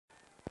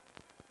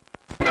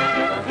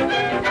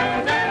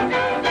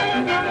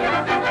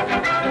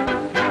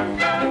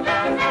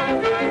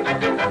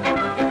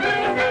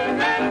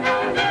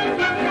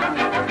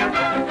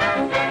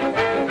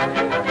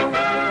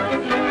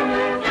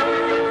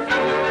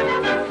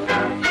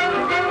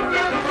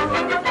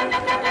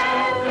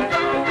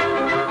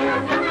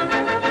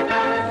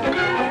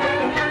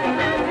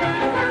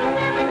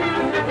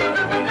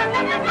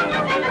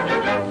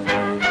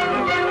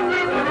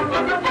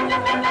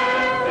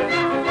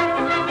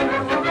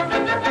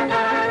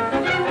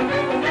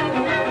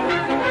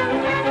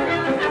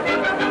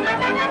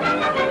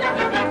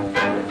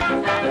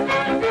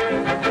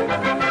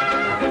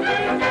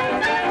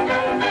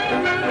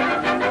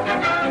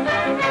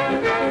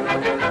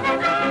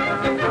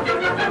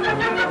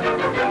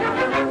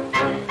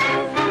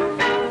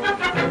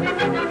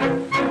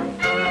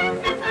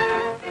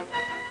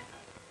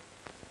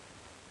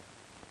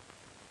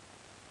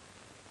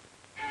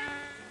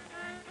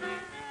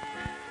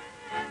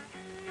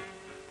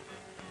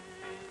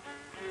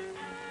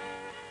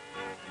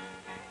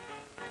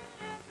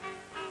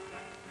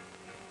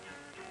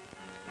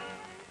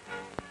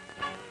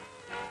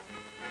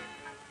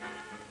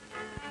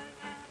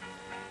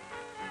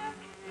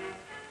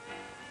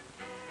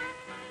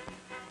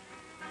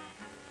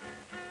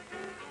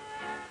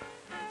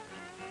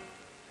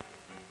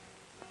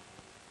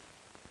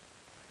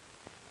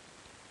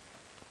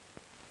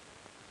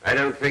I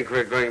don't think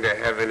we're going to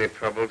have any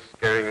trouble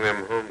scaring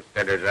them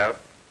homesteaders out.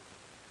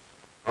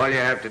 All you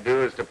have to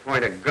do is to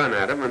point a gun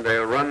at them and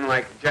they'll run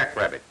like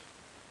jackrabbits.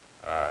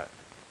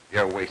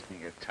 You're wasting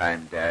your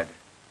time, Dad.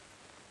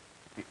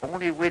 The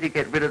only way to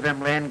get rid of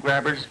them land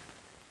grabbers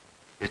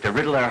is to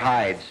riddle their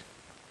hides.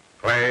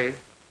 Clay,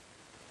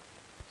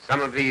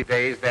 some of these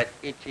days that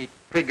itchy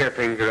trigger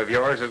finger of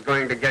yours is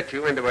going to get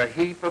you into a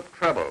heap of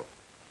trouble.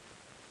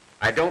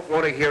 I don't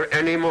want to hear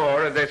any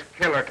more of this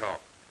killer talk.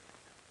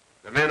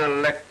 The men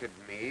elected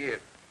me as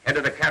head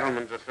of the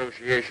Cattlemen's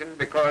Association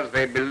because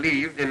they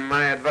believed in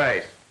my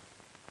advice.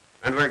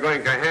 And we're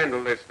going to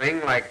handle this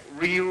thing like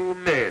real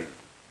men.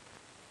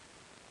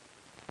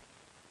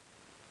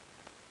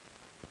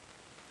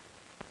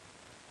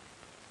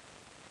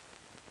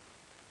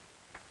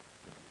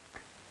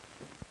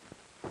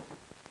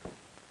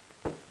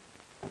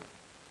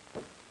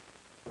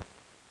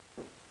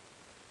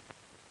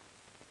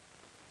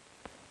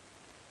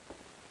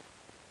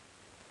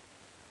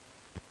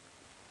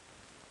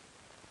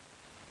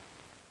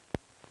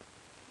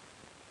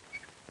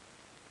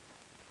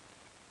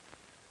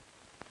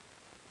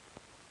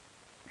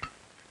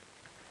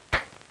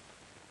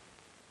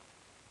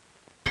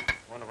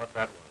 Wonder what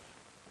that was.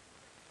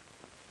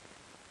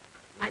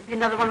 Might be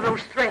another one of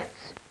those threats.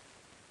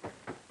 Be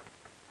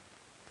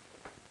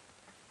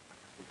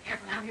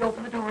careful how you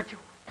open the door, Joe.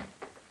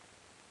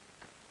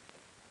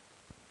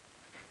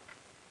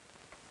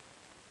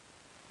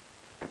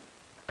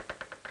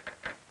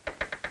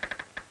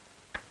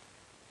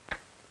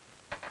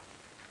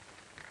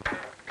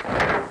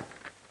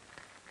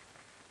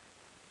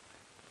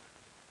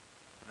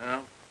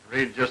 Well,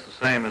 reads just the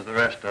same as the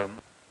rest of them.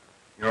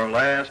 Your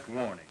last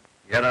warning.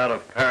 Get out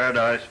of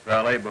Paradise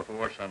Valley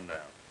before sundown.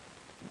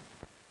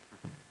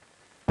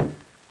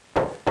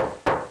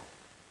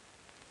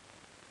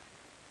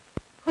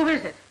 Who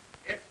is it?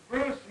 It's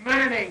Bruce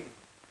Manning.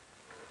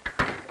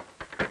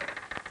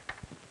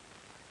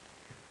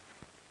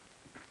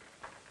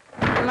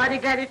 I'm mighty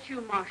glad it's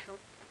you, Marshal.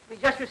 We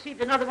just received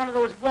another one of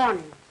those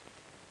warnings.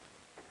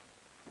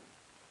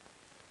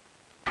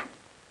 Have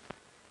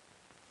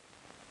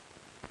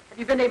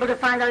you been able to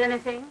find out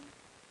anything?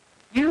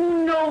 You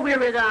know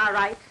we're in our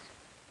rights.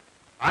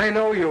 I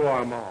know you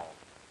are, Ma.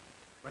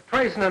 But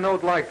tracing a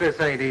note like this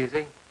ain't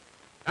easy.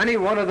 Any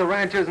one of the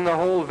ranchers in the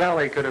whole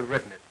valley could have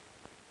written it.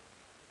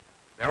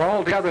 They're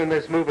all together in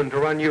this movement to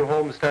run you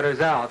homesteaders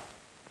out.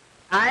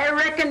 I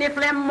reckon if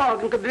Lem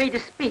Morgan could be made to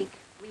speak,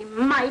 we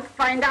might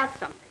find out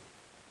something.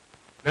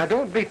 Now,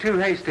 don't be too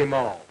hasty,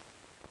 Ma.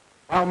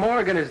 While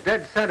Morgan is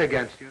dead set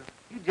against you,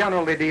 he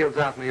generally deals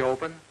out in the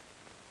open.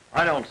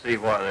 I don't see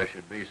why there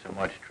should be so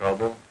much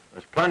trouble.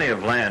 There's plenty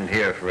of land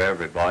here for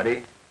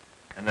everybody,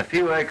 and the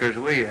few acres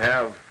we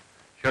have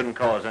shouldn't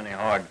cause any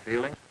hard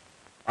feelings.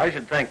 I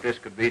should think this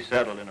could be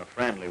settled in a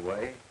friendly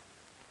way.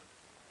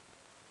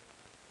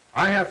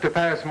 I have to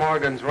pass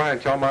Morgan's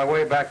ranch on my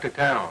way back to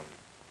town.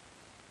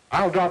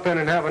 I'll drop in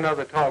and have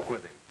another talk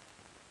with him.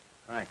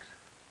 Thanks.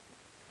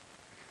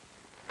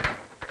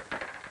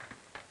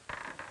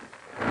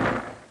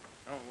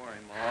 Don't worry,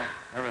 Ma.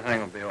 Everything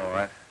will be all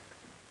right.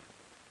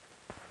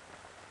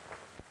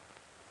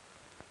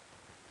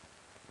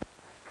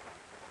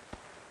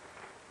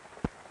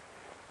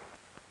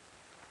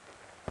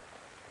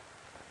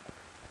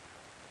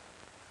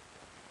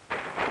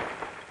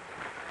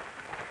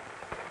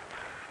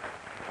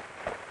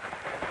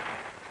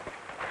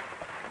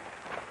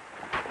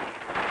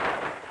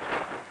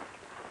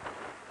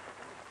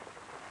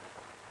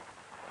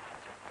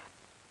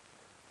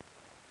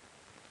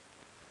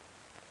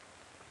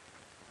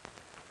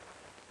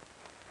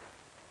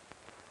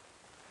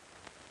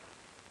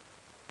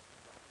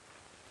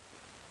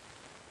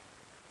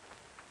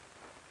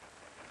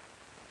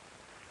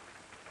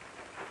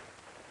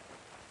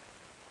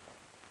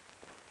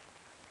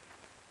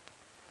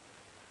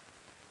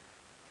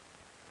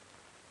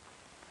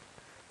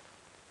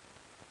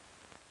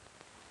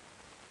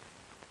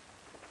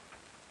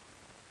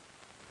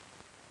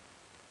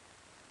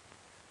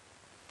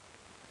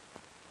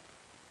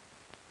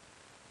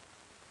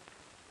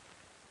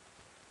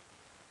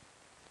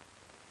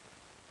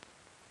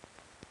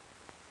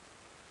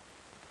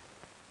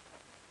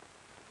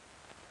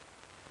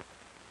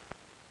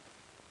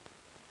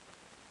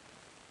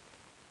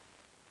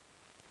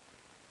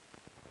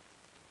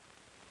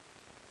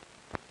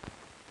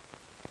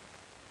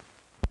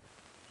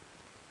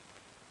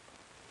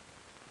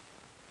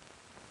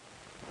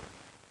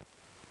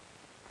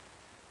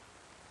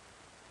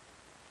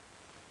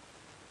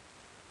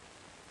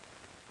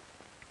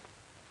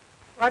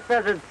 What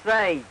does it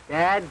say,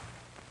 Dad?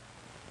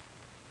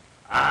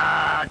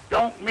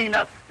 Don't mean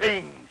a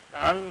thing,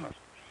 son.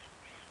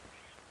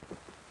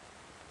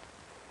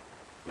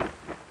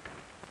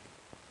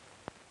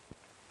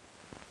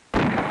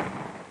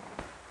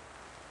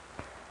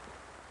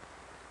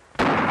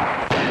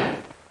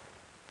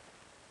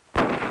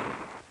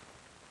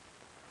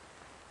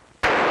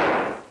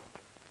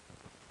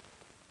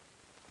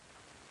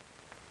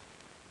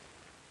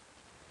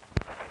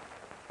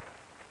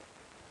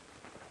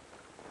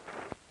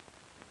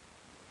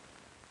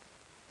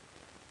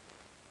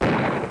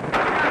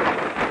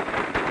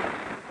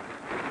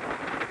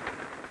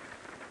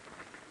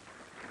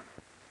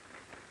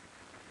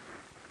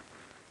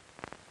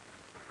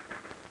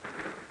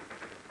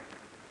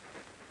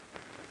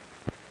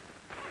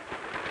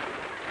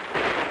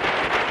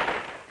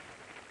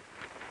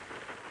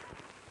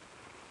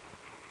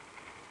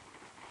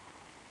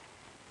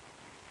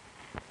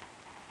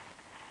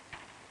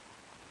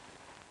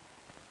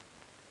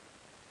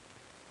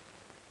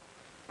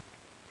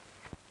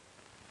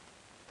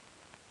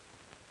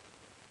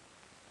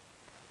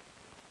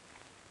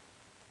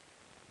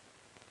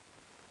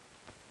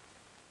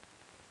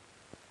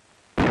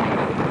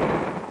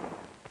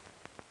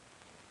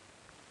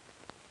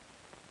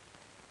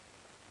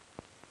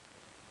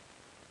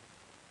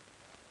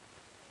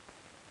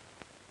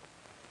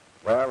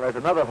 Well, there's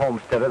another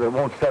homesteader that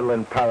won't settle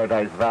in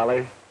Paradise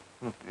Valley.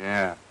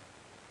 Yeah.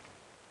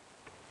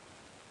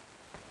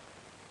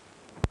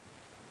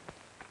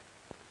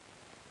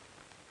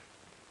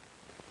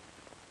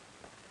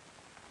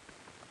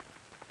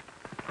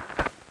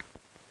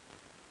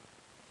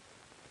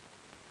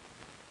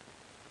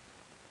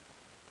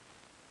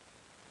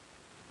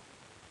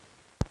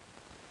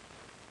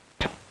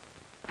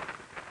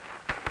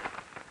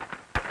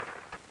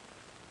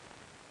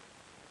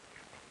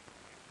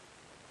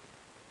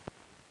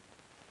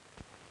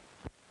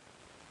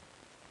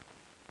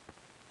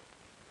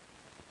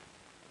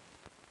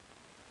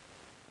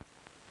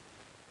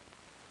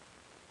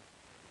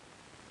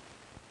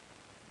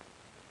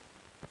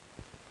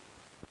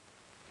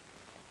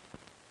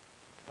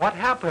 What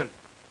happened?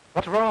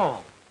 What's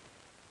wrong?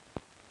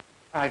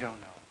 I don't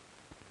know.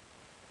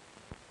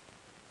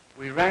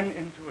 We ran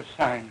into a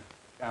sign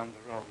down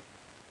the road.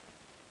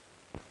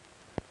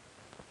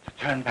 To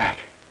turn back.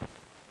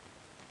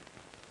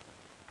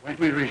 When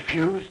we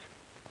refused,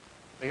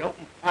 they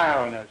opened fire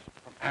on us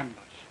from ambush.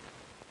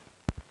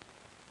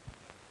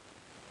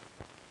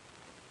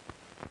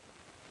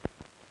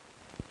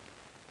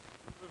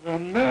 The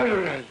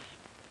murderers!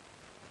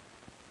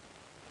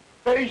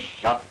 They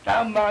shot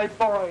down my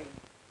boy.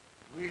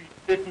 We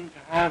didn't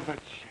have a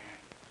chance.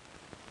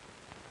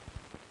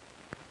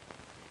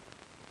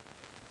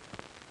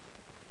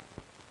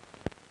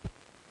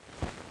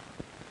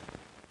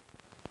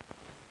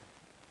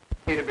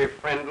 To be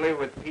friendly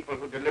with people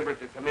who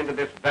deliberately come into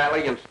this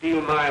valley and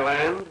steal my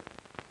land?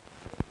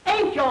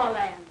 Ain't your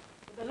land.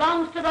 It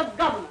belongs to the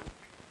government.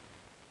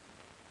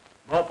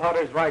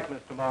 Potter's right,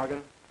 Mr.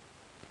 Morgan.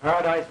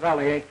 Paradise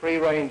Valley ain't free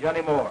range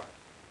anymore.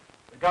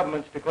 The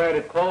government's declared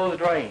it closed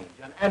range,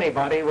 and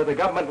anybody with a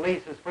government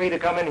lease is free to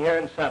come in here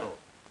and settle.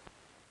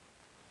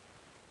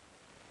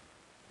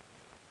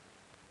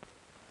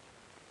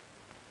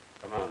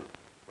 Come on.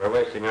 We're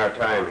wasting our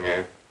time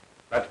here.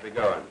 Let's be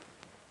going.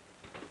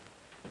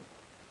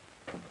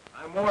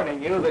 I'm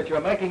warning you that you're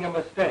making a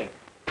mistake.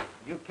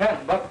 You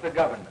can't buck the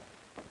government.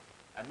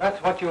 And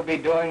that's what you'll be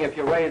doing if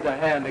you raise a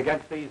hand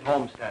against these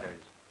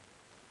homesteaders.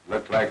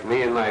 Looks like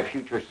me and my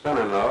future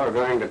son-in-law are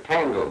going to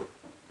tangle.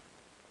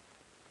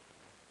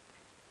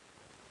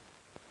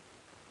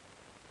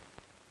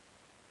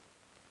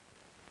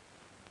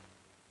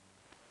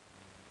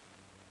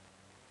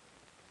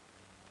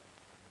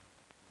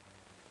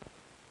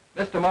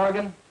 Mr.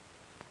 Morgan,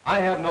 I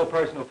have no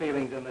personal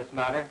feelings in this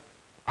matter.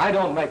 I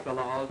don't make the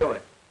laws. Do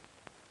it.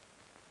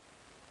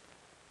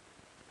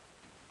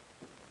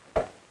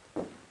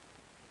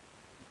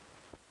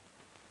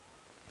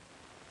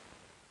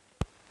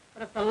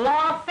 But if the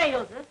law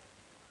fails us,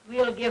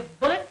 we'll give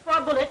bullet for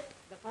bullet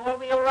before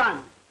we'll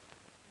run.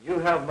 You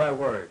have my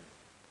word.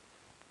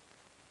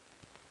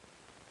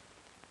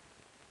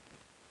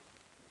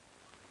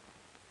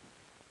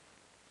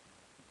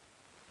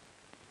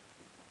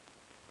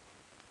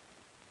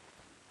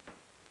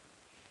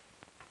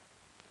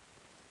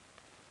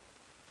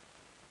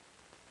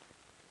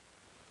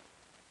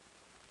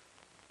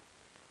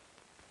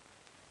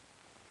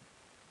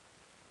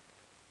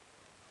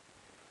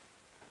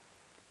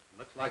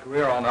 Looks like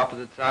we're on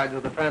opposite sides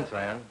of the fence,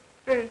 Anne.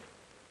 Bruce,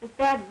 is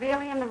Dad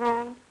really in the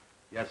wrong?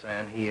 Yes,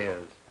 Anne, he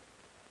is.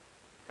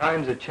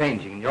 Times are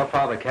changing, and your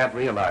father can't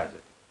realize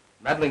it.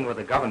 Meddling with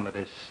the government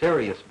is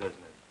serious business.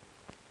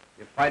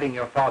 If fighting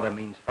your father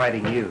means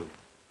fighting you,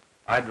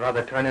 I'd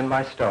rather turn in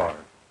my store.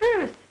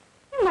 Bruce,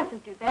 you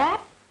mustn't do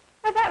that.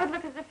 Why, that would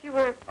look as if you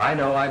were... I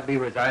know I'd be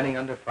resigning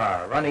under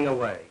fire, running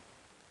away.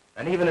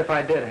 And even if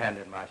I did hand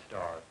in my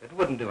store, it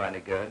wouldn't do any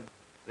good.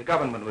 The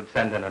government would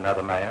send in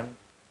another man.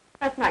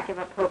 Let's not give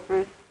up hope,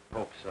 Bruce.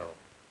 Hope so.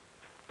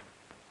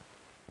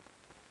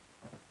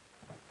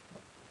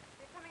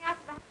 You're coming out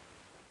to the...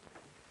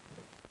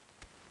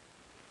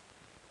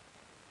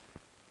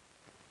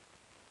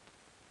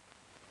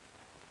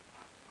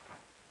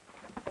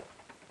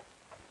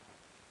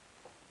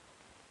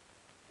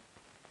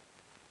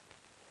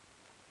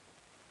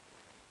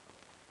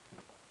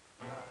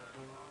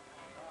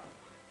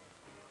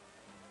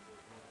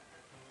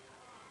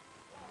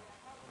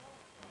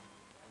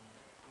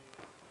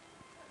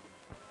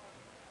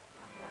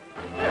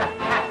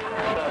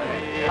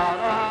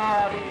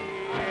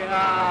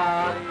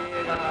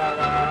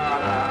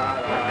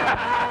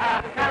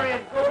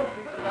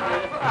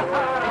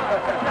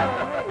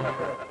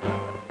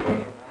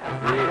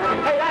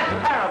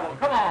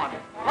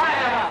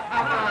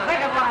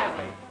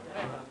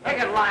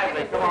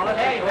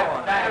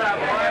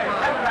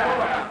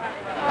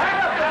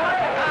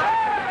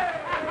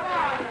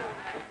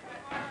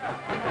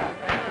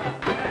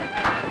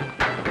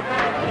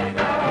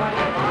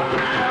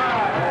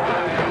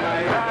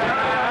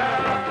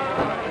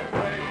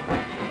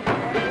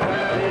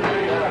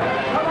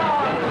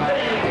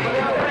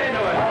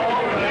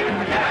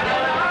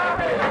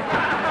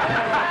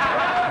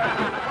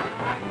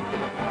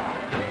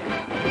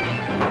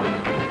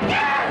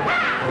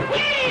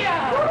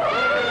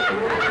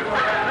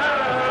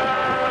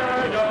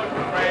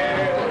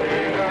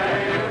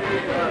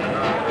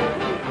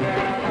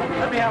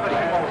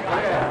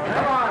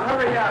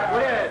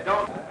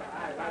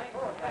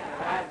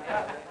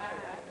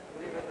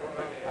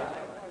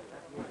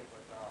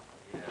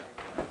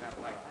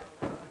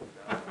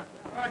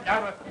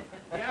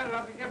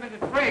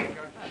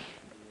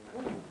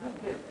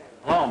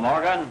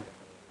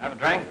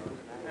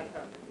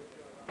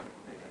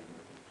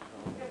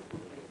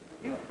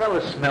 You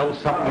fellas smell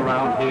something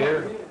around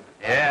here?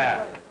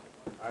 Yeah.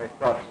 I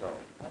thought so.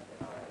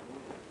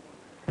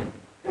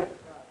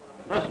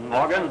 Listen,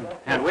 Morgan,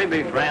 can't we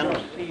be friends?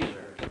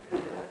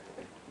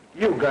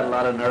 You've got a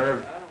lot of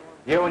nerve.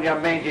 You and your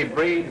mangy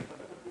breed.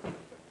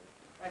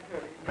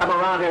 Come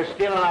around here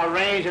stealing our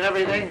range and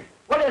everything.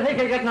 What do you think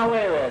you're getting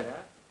away with?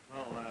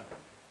 Huh?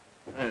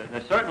 Well,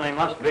 there certainly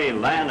must be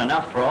land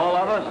enough for all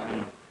of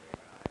us.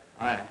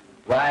 And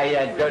Why,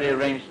 you dirty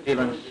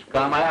range-stealing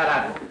scum. I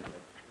oughta...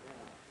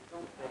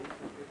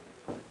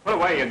 Put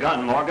away your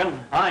gun, Morgan.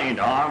 I ain't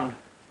armed.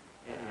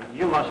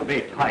 You must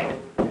be tight.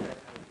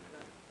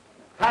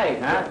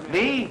 Tight, huh?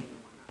 Me?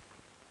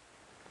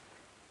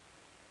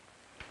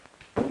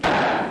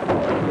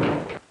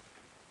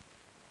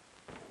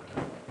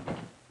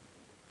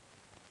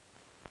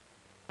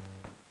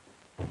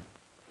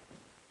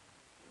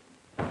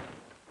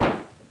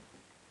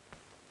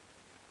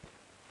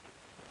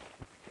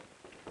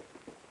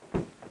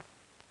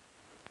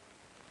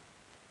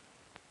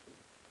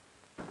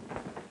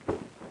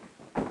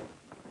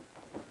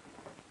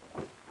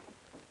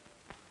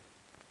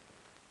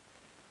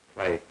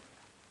 Clay,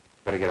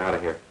 better get out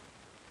of here.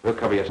 We'll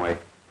cover you some way.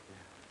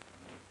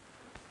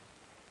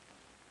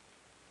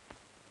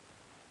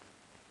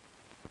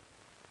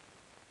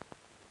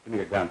 Give me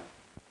your gun.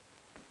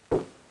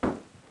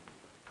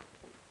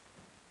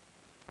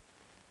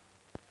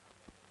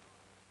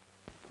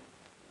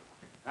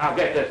 Now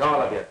get this,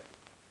 all of you.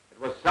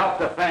 It was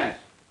self-defense.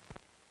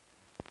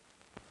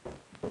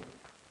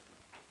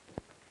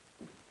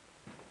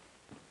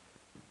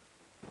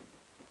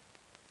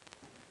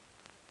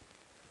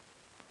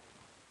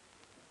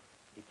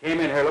 He came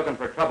in here looking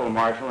for trouble,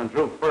 Marshal, and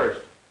drew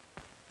first.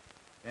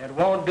 It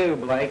won't do,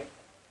 Blake.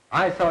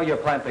 I saw you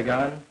plant the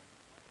gun.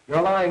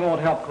 Your lying won't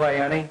help Clay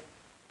any.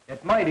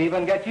 It might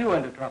even get you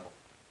into trouble.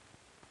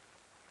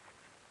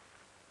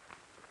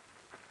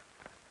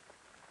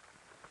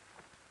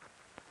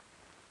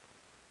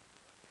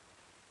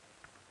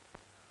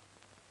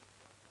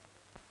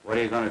 What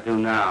are you going to do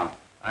now?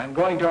 I'm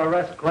going to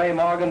arrest Clay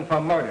Morgan for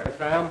murder,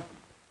 Sam.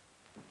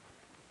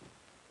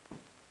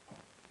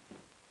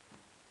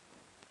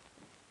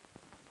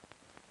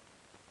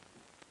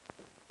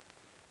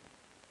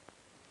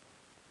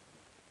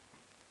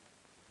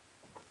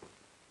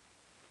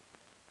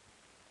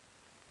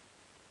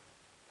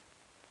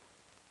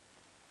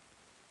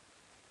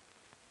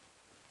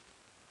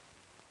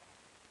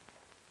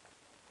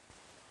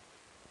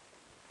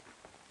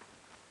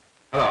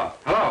 Hello.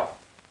 Hello.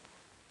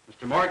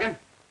 Mr. Morgan?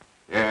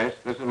 Yes,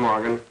 this is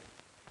Morgan.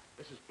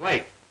 This is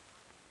Blake.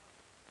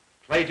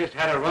 Clay just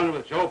had a run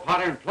with Joe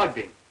Potter and plugged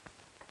him.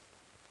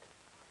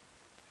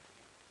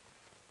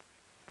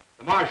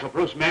 The Marshal,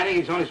 Bruce Manning,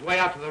 he's on his way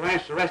out to the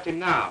ranch to arrest him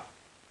now.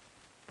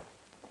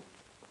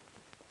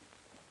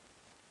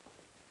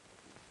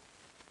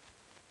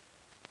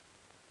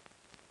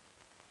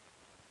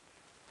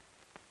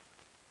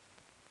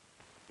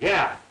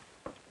 Yeah.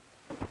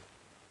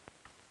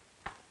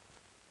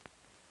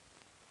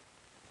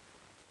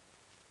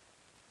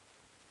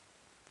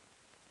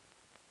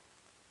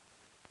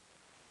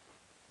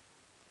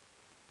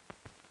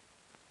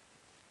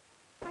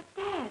 But,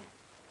 Dad,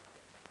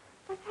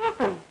 what's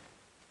happened?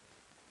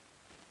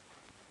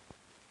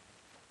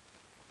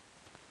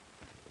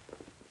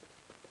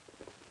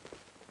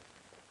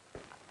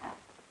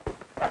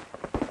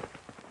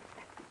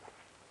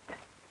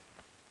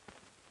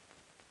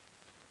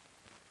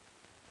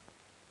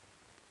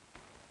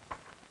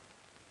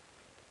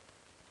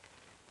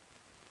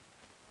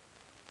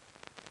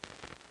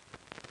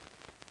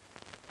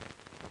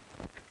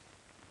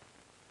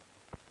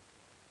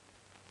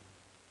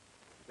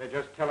 They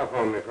just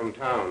telephoned me from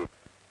town.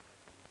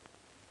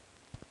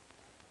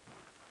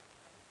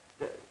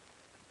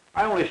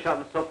 I only shot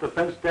in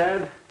self-defense,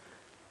 Dad.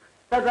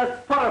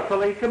 That Potter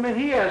fella, he come in,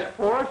 he asked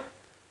for it.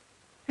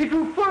 He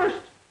drew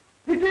first.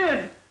 He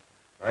did.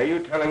 Are you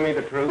telling me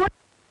the truth?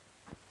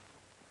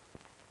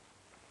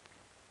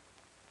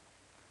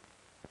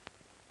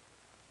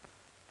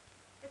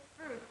 It's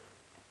Bruce.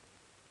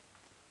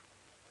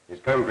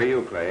 He's come for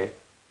you, Clay.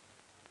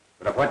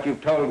 But if what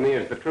you've told me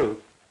is the truth,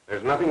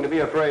 there's nothing to be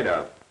afraid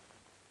of.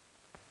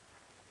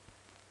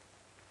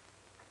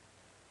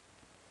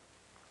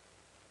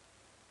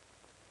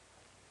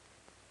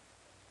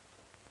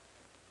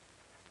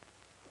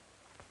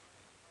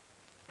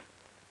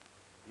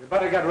 You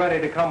better get ready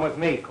to come with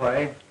me,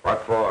 Clay.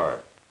 What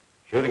for?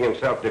 Shooting in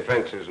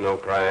self-defense is no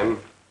crime.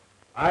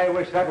 I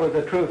wish that was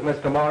the truth,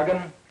 Mr.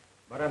 Morgan,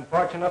 but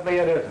unfortunately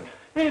it isn't.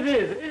 It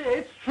is.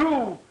 It's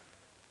true.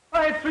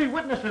 I had 3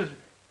 witnesses.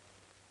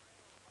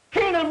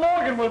 Kane and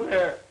Morgan were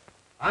there.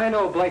 I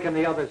know Blake and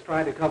the others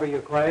tried to cover you,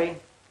 Clay,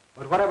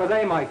 but whatever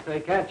they might say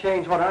can't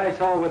change what I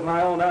saw with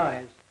my own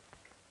eyes.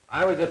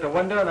 I was at the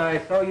window and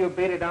I saw you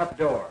beat it out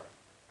the door.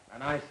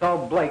 And I saw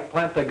Blake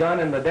plant the gun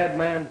in the dead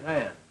man's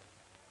hand.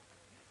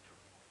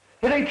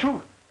 It ain't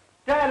true.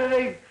 Dad, it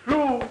ain't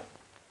true.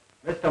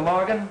 Mr.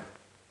 Morgan,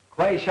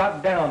 Clay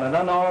shot down an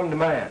unarmed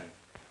man.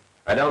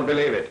 I don't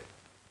believe it.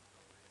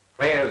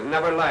 Clay Clay has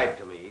never lied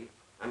to me,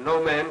 and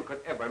no man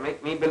could ever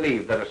make me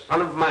believe that a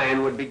son of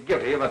mine would be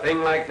guilty of a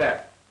thing like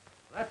that.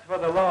 That's for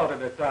the law to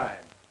decide.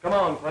 Come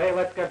on, Clay,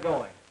 let's get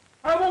going.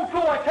 I won't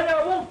go, I tell you,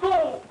 I won't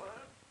go.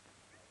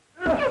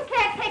 You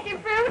can't take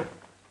him, Bruce.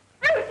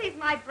 Bruce, he's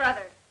my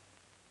brother.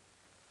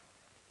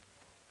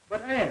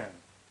 But, Ann,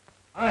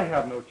 I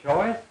have no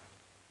choice.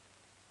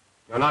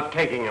 You're not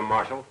taking him,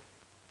 Marshal.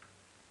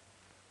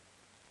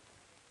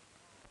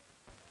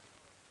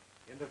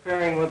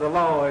 Interfering with the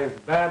law is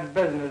bad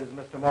business,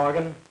 Mr.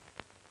 Morgan.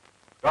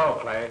 Go,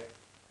 Clay.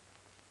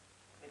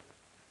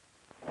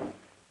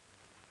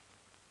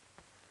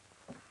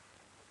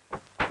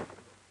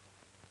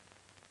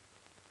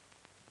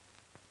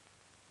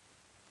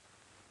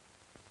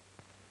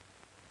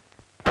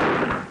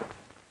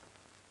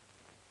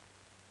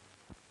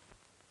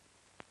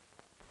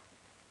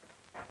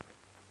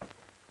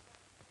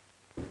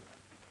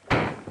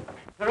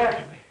 They're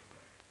after me.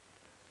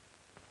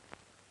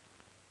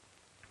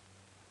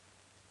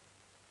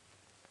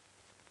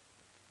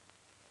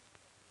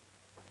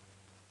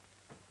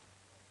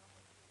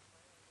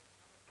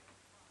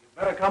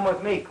 Better come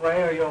with me,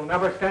 Clay, or you'll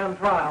never stand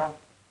trial.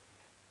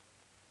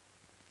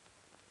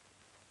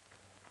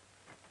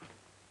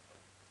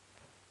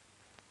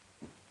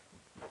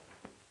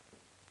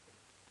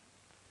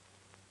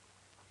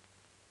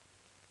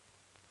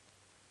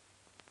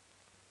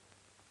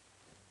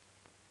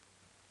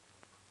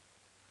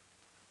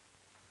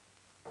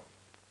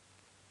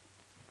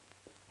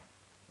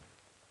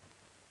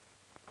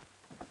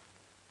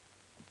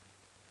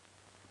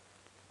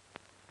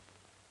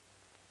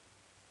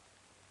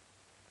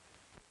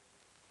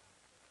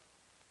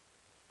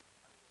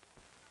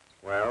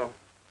 Well,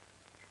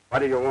 what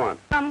do you want?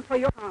 Come for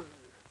your son.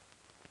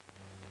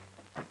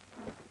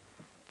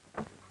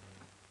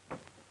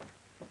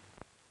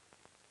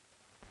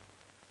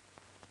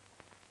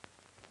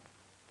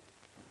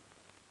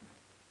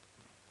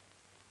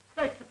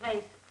 Search the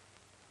place.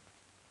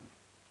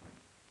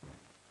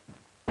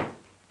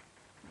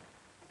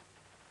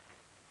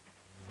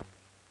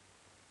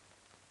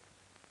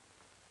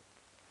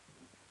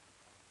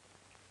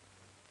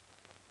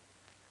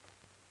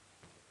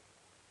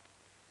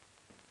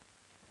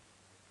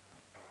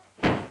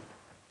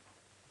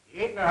 He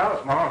ain't in the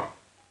house, Ma.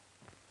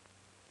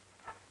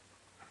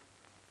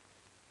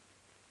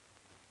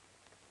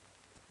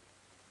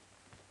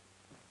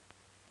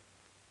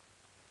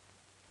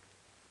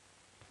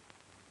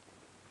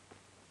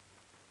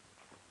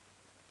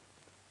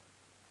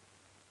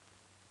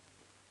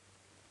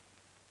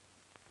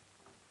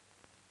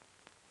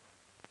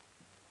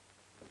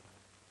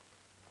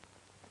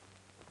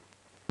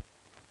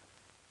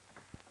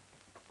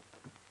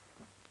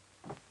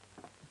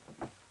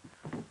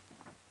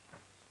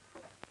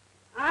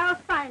 I'll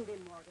find him,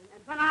 Morgan,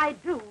 and when I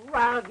do,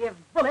 I'll give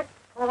bullet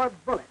for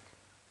bullet.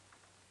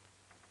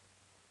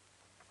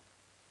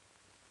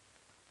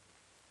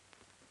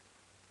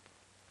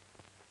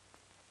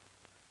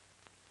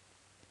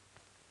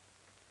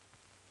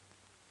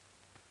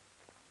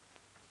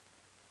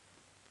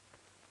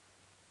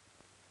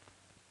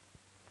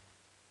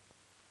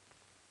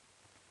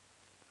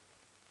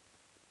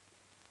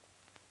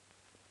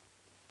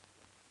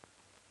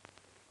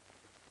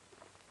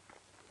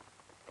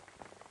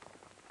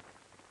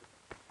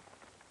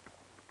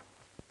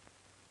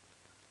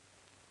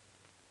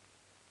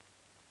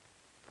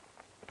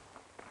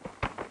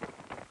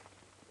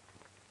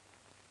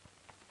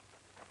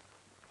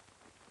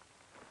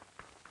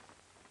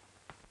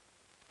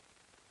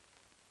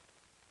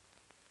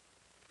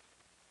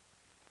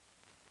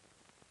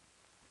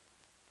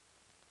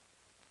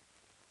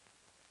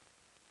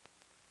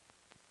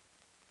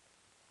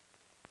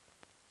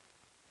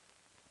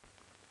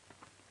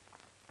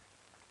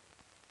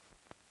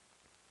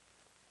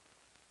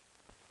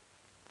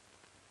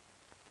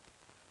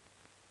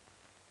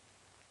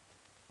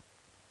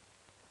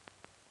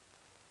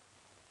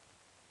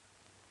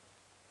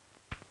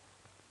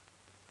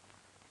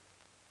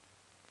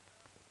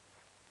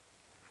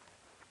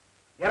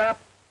 Get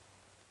up.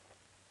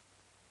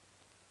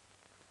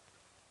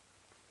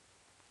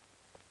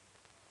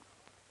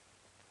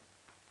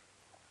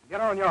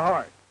 Get on your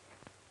horse.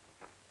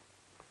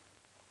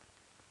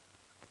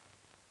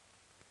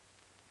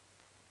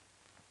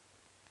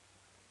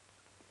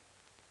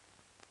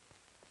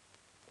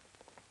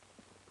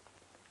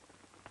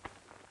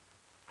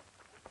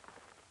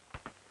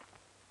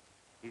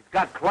 He's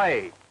got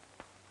Clay.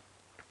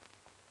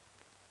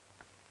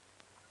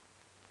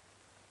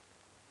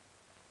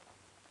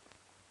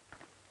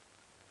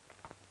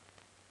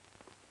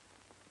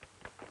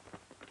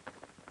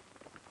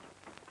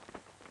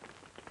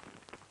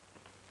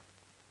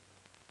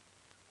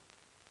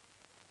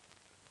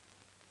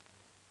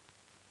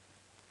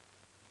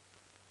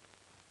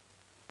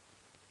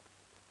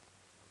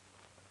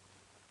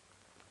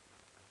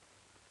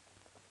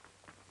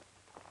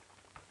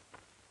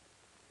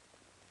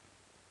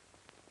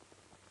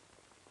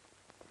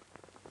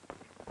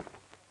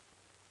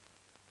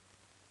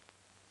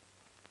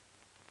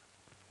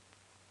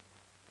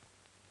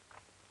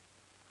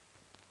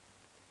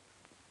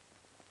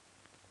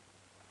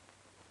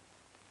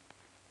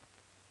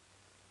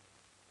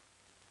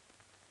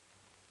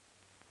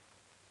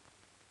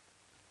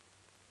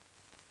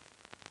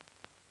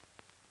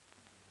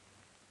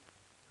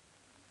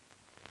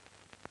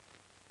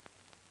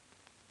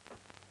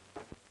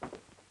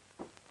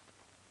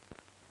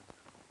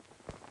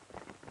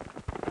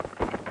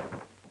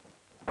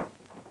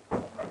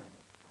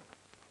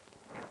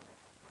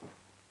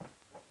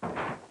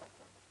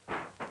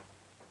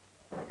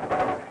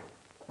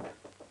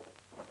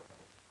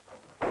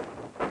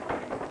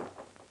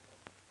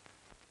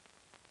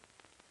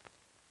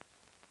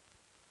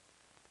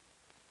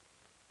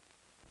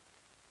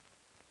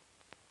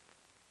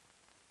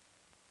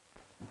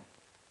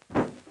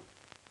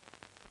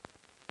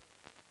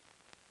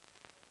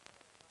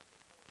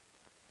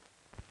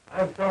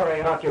 I'm sorry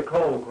I knocked you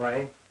cold,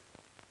 Gray.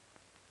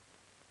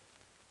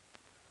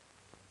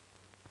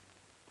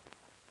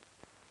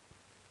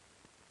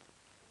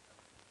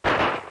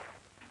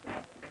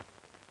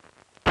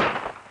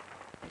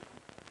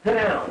 Sit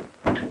down.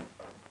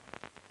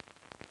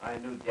 I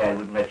knew Dad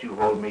wouldn't let you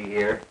hold me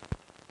here.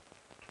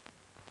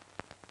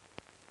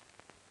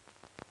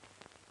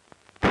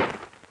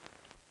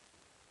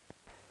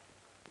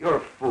 You're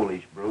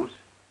foolish, Bruce.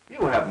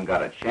 You haven't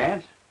got a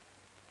chance.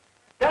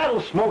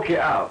 Dad'll smoke you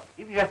out.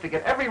 Even you have to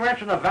get every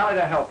rancher in the valley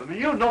to help him, and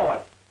you know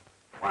it.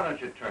 Why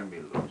don't you turn me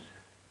loose?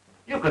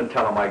 You can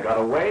tell him I got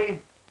away.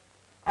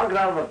 I'll get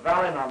out of the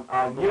valley and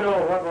I'll You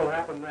know what will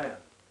happen then.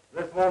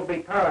 This won't be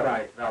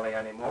Paradise Valley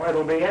anymore.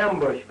 It'll be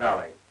Ambush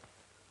Valley.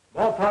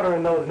 Walt Potter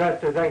and those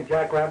nesters ain't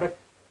jackrabbits.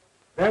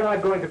 They're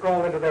not going to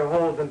crawl into their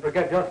holes and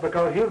forget just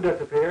because you've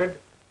disappeared.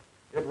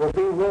 It will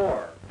be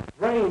war,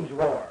 range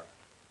war,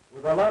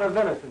 with a lot of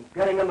innocents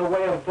getting in the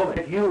way of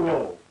bullets you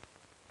will.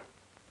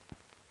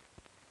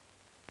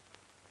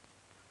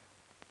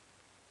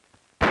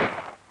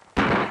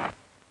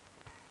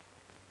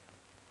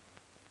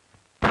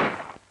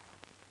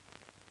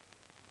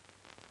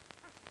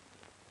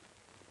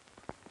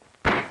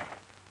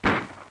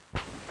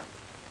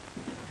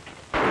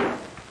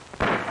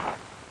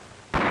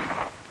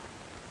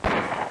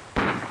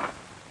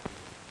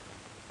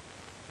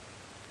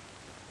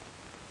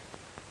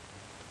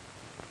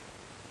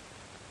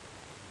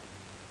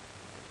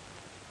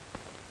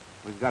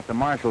 We've got the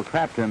marshal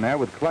trapped in there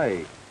with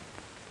Clay.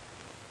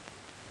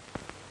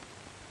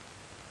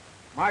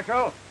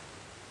 Marshal,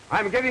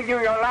 I'm giving you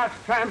your last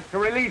chance to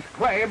release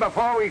Clay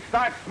before we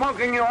start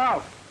smoking you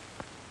out.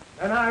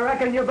 Then I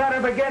reckon you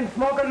better begin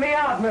smoking me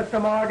out,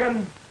 Mr.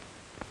 Morgan.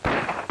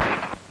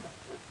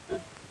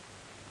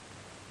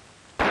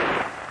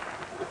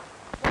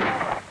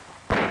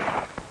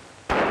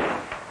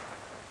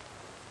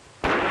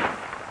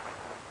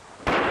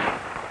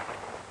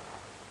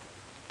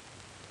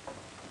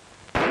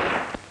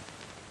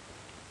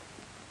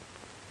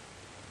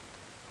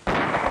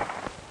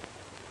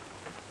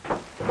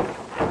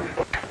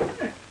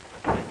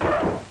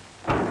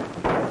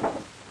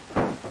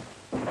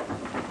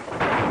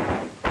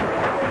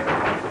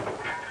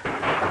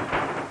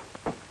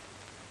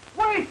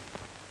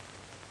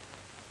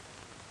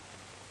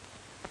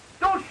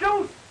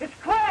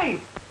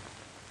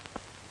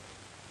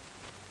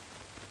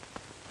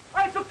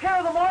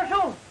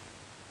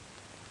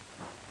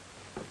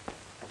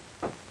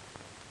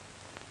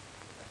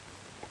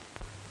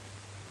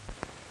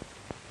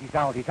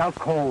 He's out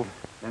cold.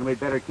 Then we'd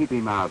better keep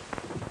him out.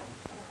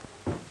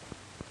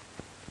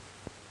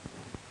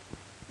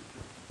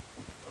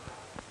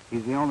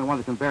 He's the only one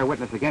that can bear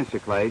witness against you,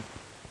 Clay.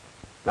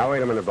 Now,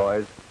 wait a minute,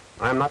 boys.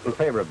 I'm not in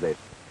favor of this.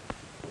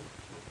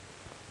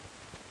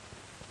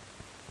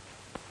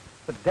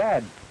 But,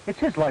 Dad, it's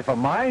his life or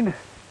mine.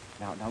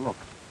 Now, look.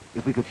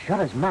 If we could shut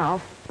his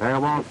mouth... There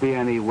won't be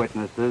any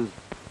witnesses.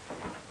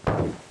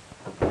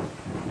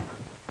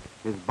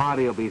 His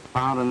body will be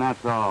found, and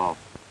that's all.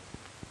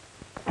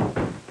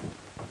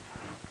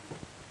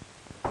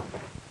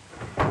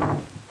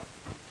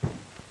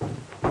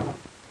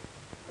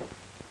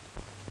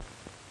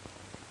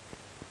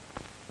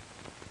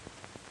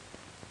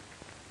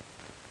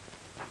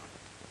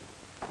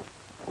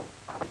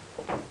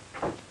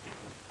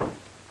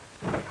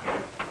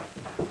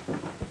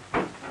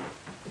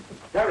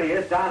 There he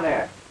is, down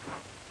there.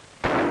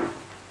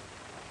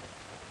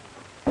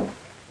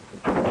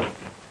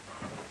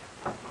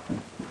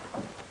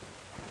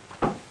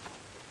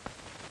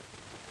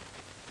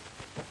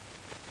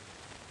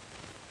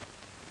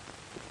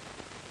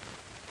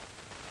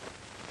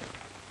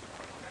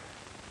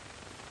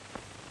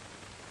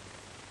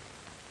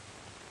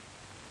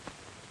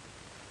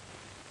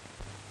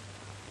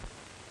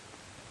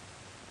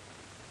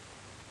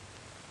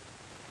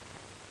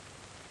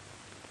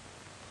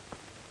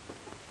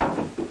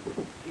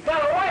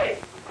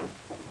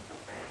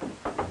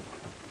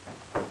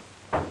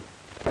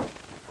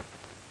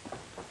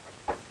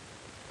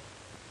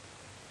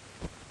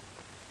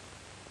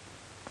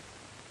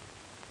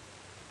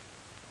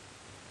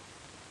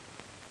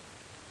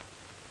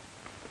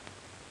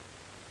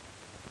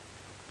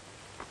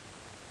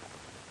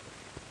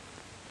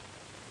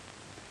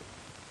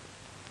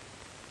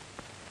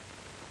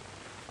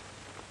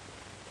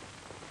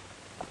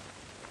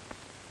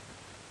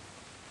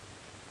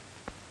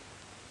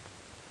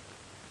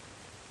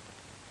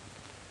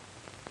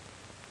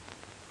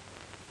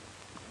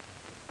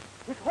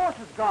 His horse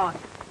is gone.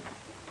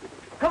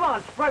 Come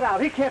on, spread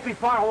out. He can't be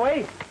far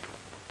away.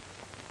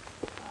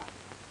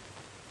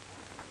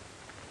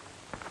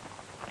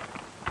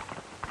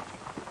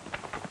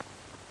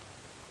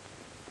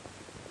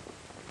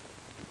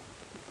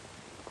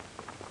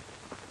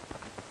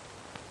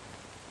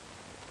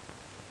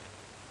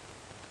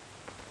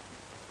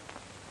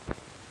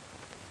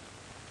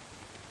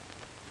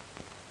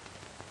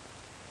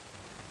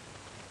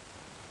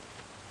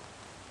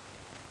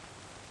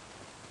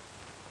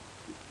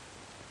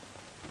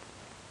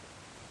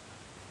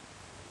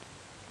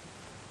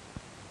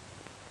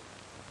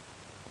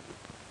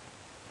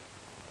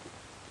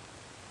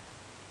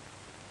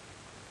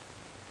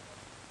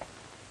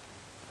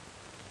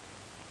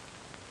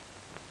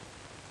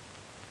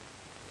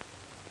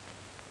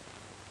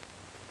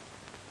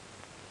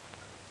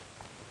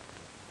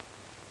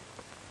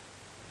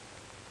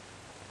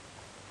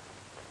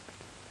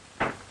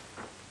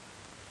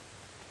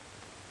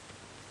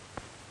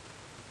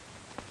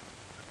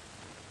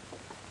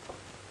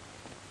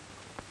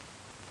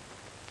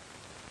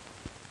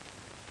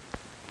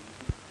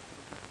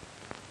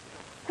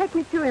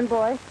 Take me to him,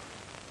 boy.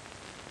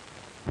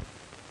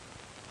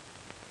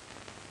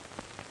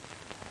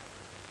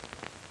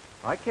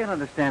 I can't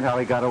understand how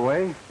he got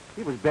away.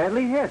 He was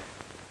badly hit.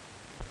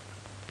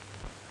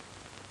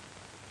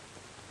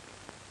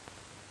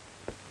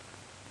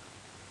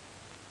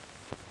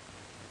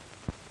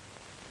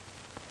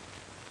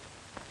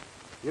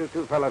 You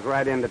two fellas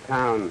ride into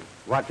town.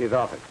 Watch his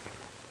office.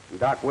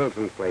 Doc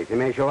Wilson's place. He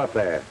may show up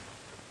there.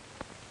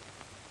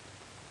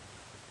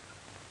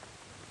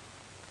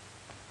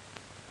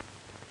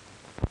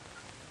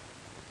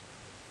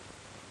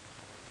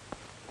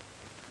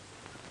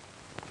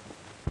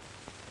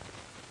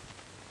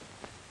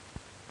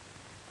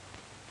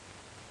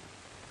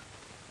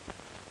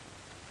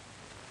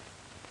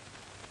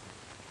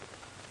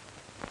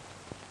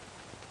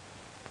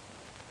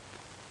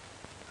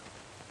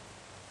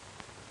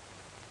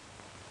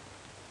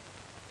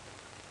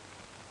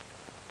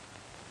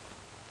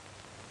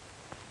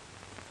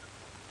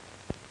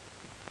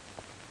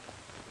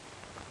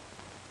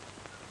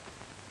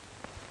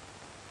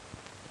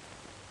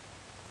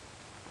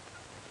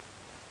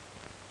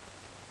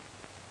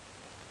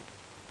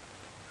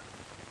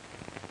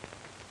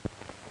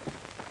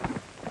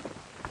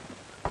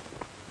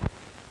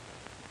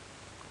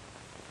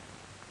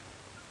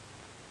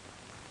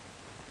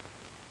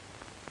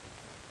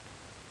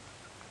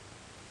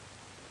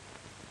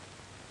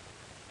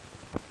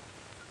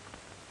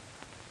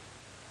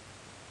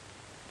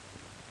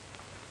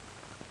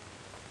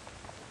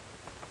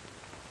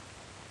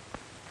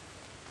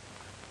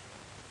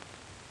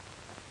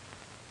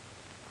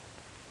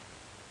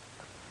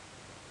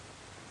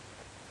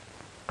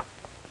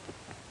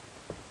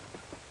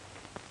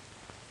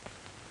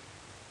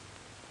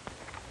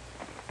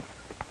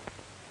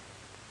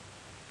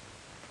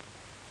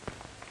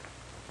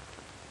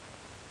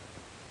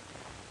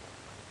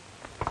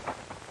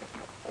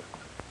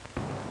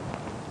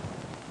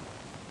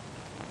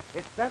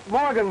 It's that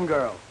Morgan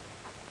girl.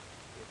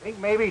 You think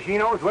maybe she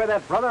knows where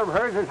that brother of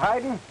hers is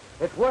hiding?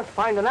 It's worth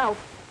finding out.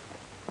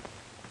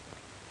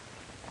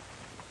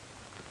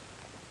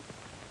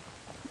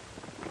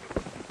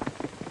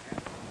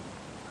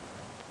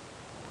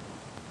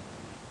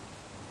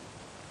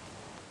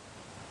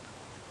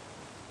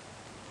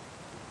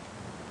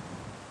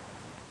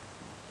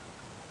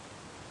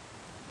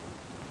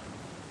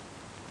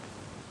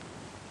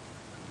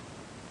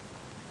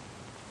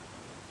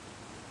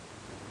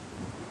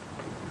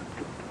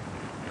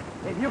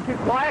 If you keep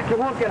quiet, you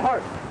won't get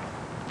hurt.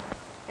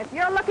 If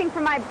you're looking for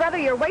my brother,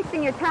 you're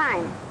wasting your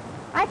time.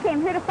 I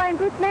came here to find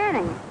Bruce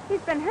Manning.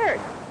 He's been hurt.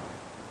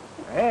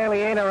 Well,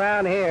 he ain't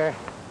around here.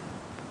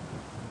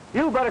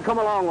 You better come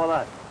along with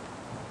us.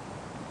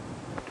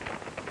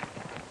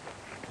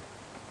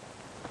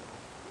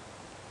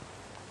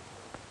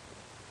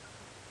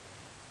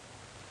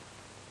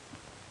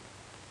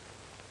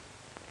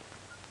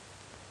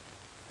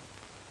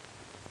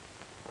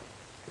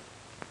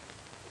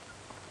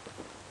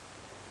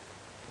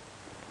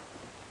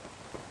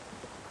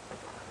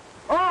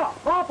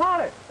 Oh,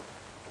 Polly!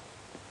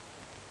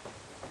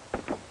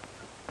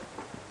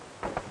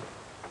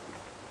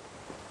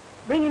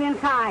 Bring him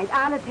inside.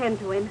 I'll attend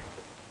to him.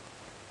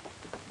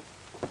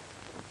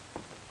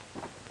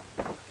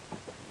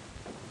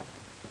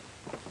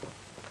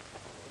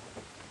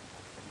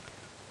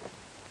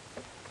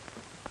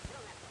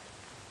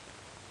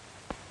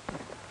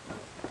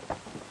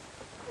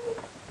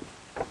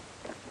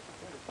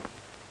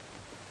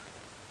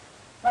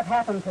 What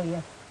happened to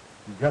you?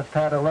 Just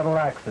had a little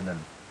accident.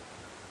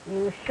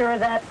 You sure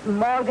that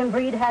Morgan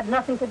breed had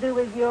nothing to do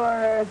with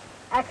your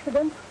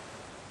accident?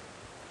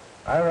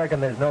 I reckon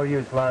there's no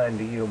use lying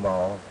to you,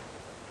 Ma.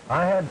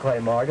 I had Clay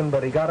Morgan,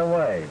 but he got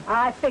away.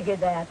 I figured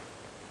that.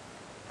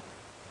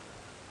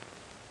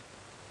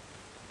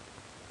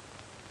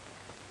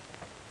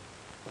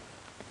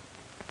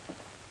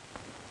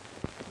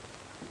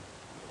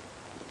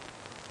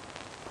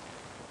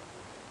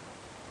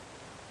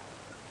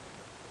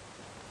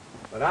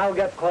 But I'll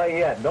get Clay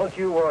yet. Don't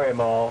you worry,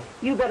 Ma.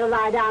 You better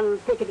lie down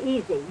and take it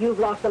easy. You've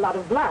lost a lot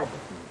of blood.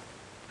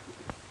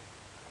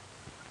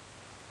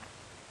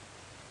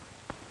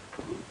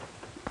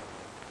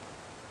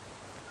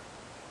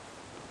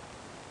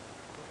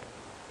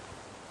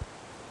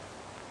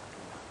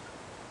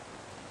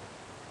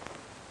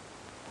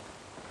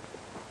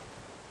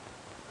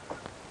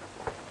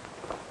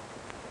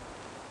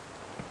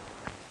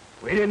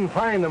 We didn't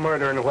find the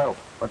murdering whelp,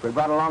 but we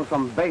brought along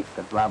some bait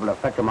that's liable to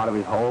fetch him out of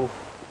his hole.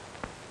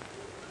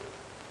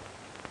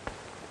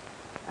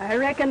 I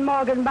reckon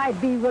Morgan might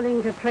be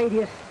willing to trade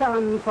his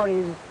son for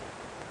his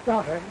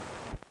daughter.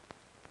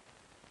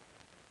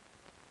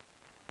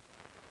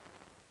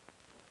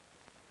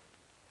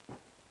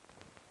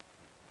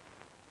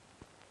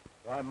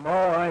 Why,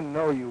 Ma, I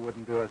know you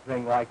wouldn't do a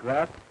thing like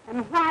that.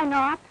 And why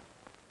not?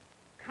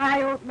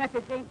 Coyote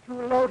methods ain't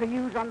too low to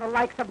use on the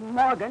likes of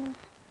Morgan's.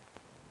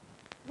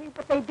 See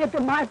what they did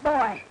to my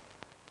boy.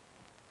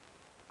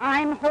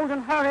 I'm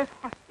holding her as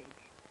hostage.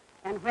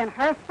 And when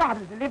her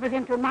father delivers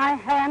into my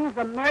hands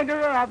the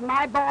murderer of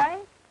my boy,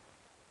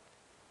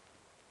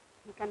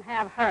 he can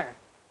have her.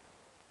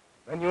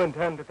 Then you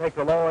intend to take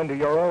the law into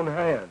your own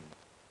hands.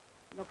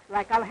 Looks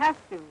like I'll have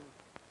to,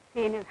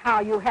 seeing as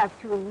how you have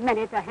too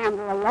many to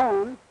handle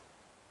alone.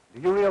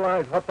 Do you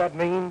realize what that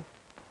means?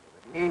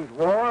 If it means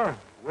war,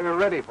 we're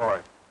ready for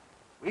it.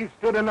 We've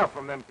stood enough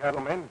from them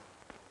cattlemen.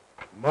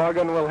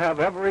 Morgan will have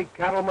every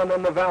cattleman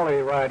in the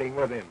valley riding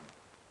with him.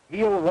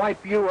 He'll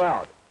wipe you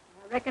out.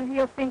 I reckon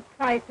he'll think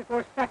twice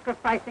before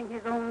sacrificing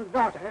his own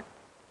daughter.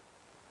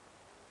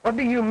 What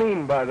do you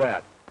mean by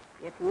that?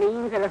 It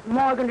means that if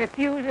Morgan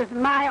refuses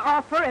my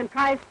offer and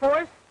tries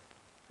force,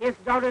 his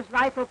daughter's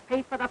life will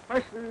pay for the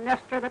first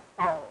nester that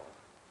falls.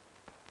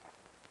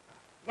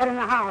 Get in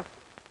the house.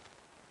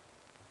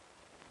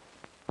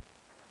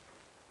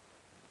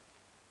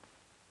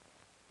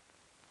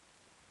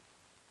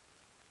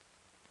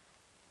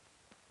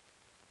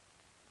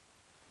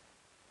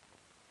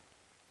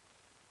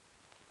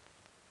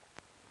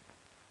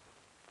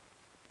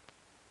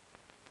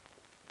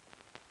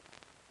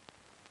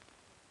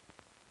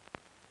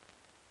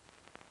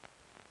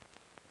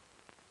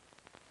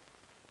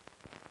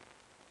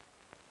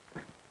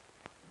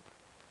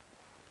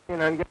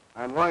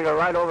 I'm going to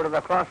ride over to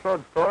the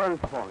Crossroads store and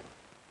phone it.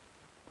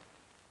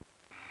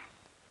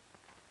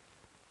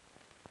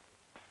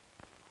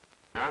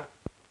 Huh?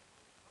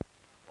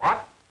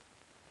 What?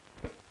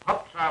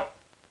 Pups out.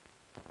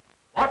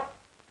 What?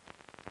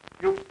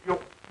 You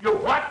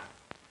what?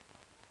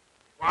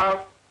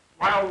 Well,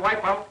 I'll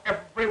wipe out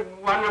every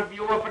one of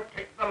you if it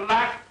takes the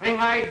last thing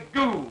I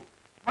do.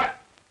 What?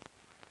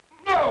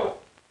 No!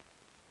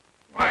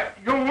 Why,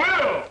 you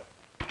will!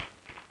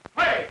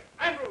 Hey,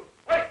 Andrews,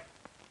 wait!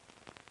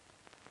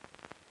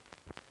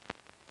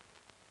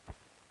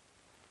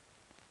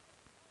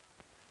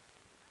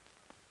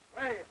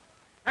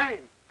 Hey,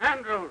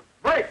 Andrews,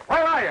 Blake,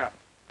 where are you?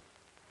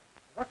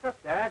 What's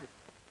up, Dad?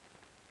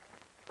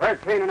 Where's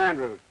Kane and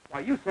Andrews? Why,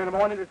 you sent him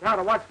on into town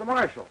to watch the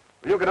marshal.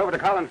 Will you get over to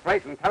Collins'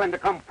 place and tell him to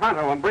come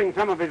pronto and bring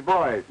some of his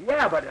boys?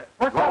 Yeah, but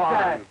what's Go up, on.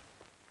 Dad?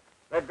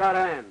 They've got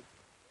Ann.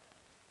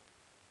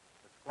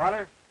 The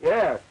squatter?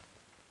 Yes.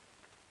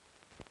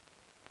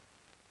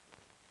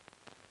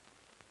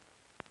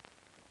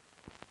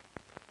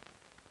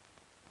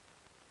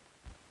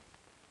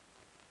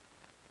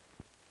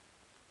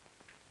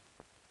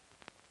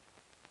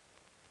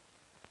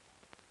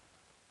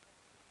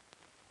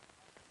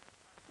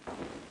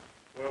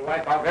 We'll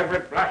wipe out every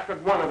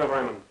blasted one of the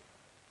vermin.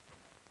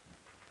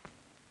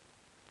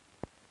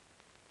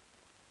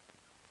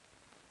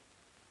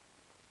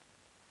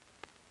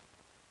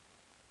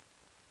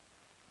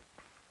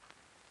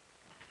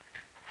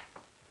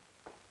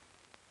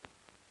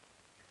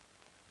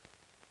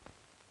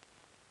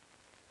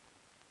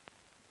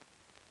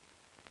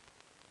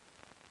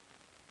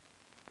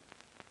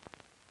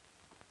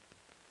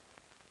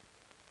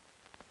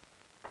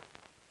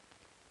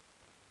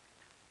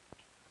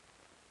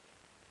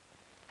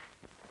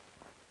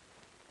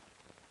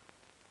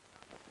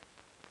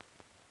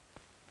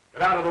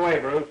 Get out of the way,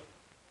 Bruce.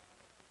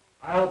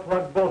 I'll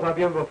plug both of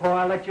you before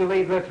I let you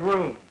leave this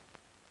room.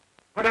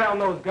 Put down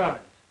those guns.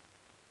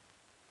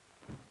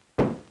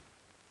 And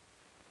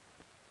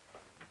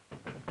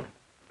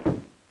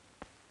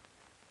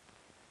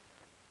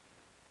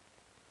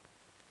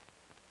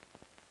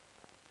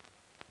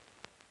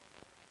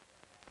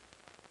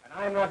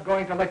I'm not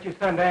going to let you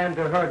send Ann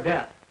to her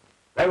death.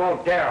 They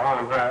won't dare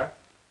harm her.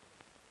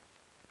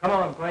 Come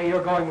on, Clay,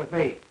 you're going with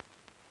me.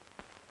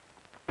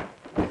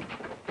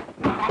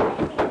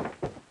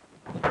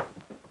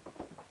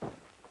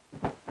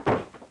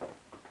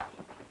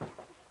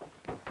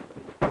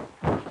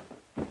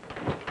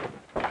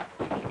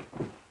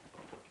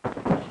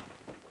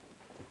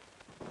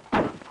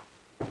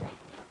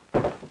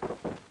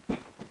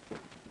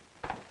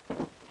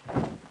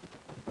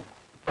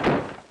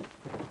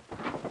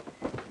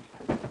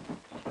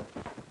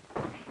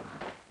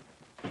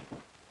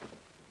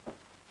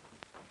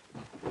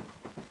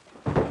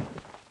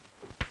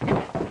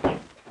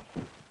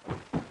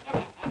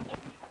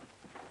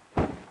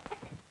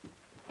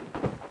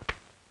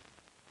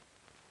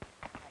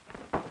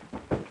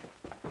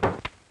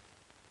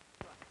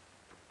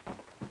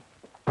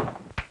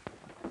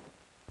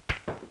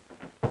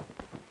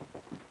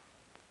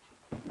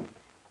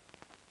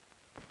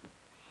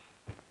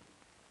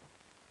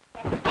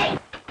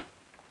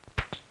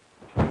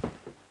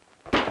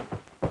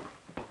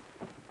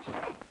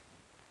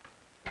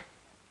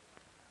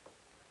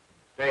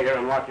 Stay here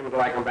and watch him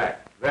until I come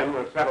back. Then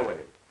we'll settle with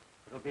him.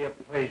 It'll be a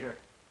pleasure.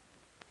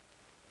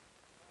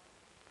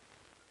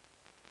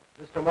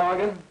 Mr.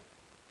 Morgan,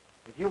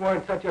 if you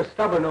weren't such a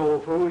stubborn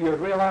old fool, you'd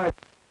realize...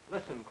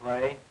 Listen,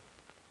 Clay,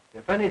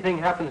 if anything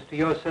happens to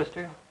your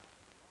sister,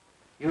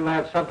 you'll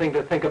have something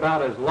to think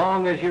about as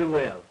long as you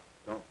live.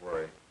 Don't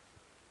worry.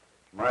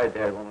 My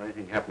dad won't let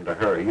anything happen to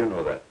her. You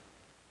know that.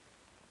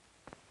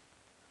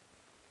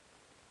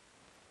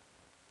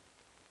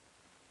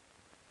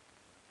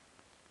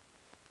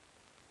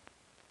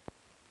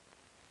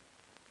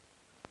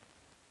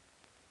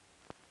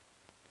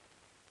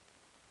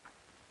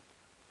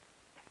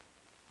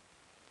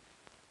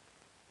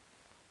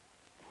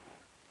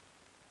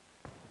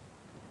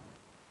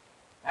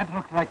 That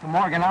looks like the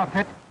Morgan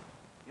outfit.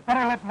 You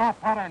better let Ma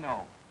Potter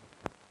know.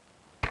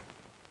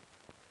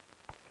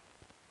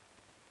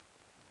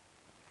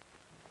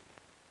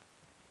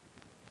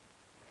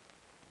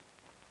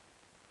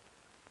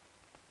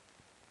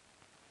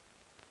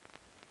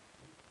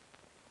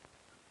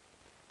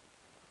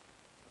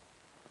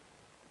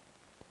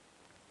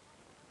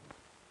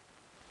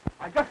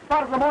 I just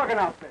spotted the Morgan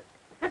outfit.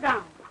 Sit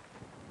down.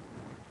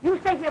 You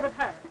stay here with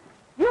her.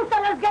 You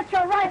fellas get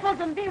your rifles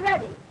and be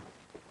ready.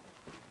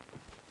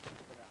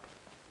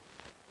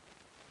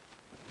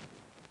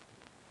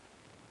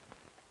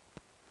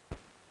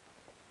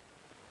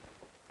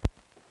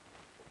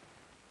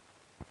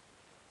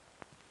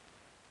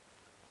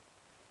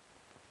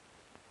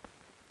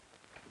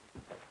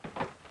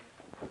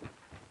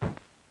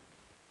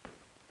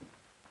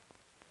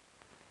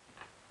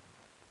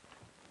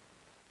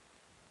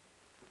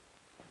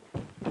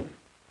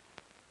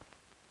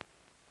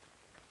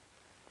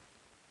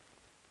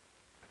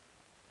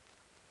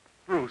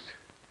 Bruce,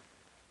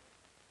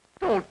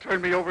 don't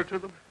turn me over to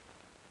them.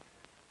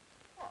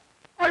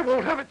 I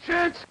won't have a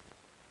chance.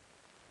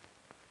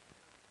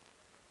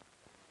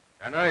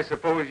 And I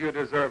suppose you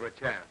deserve a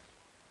chance.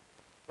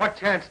 What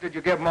chance did you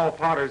give Mo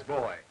Potter's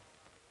boy?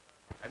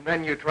 And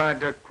then you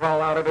tried to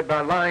crawl out of it by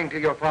lying to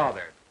your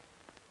father.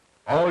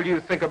 All you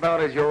think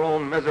about is your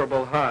own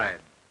miserable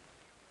hide.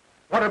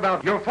 What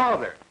about your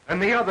father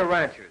and the other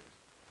ranchers?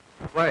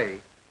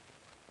 Clay,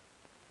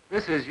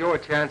 this is your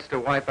chance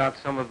to wipe out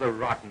some of the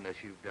rottenness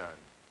you've done.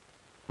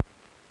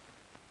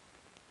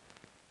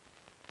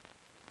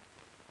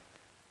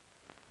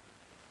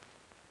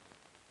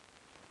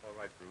 All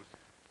right, Bruce.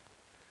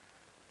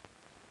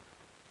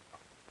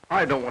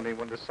 I don't want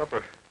anyone to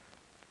suffer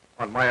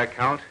on my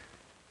account.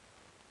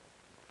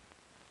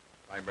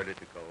 I'm ready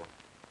to go.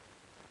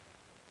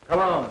 Come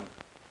on.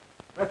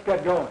 Let's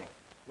get going.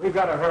 We've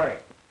got to hurry.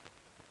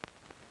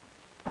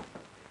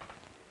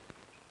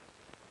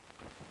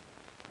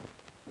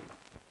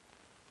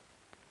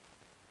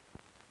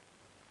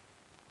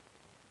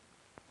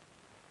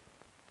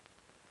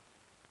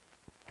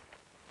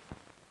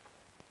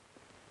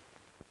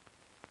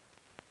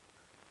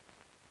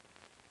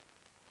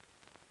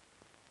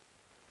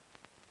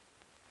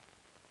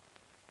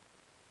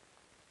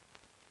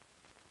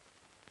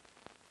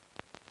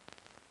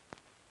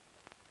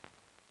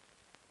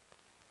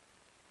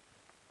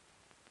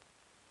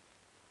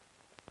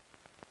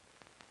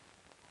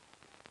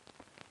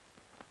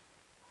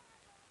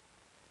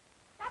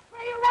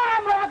 Where you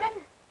are,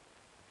 Morgan.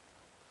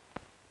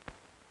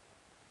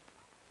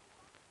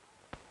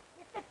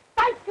 If it's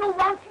fight you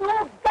want,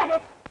 you'll get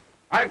it.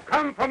 I've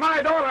come for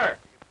my daughter.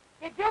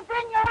 Did you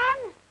bring your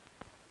son?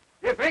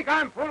 You think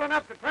I'm fool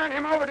enough to turn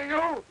him over to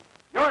you?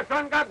 Your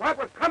son got what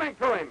was coming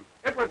to him.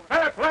 It was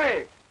fair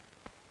play.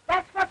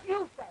 That's what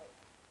you say.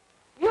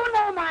 You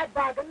know my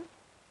bargain.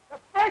 The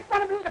first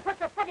one of you to put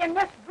your foot in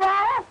this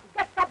drawer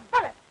gets a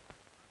bullet.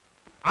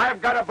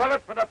 I've got a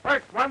bullet for the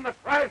first one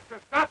that tries to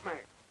stop me.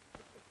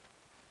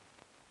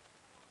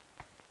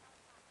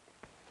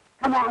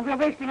 Come on, we're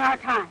wasting our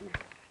time.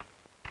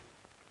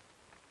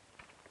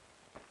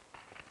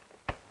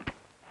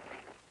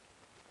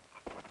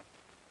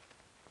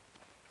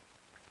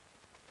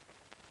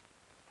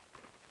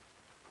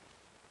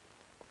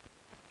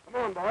 Come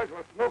on, boys,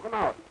 we'll smoke 'em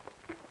out.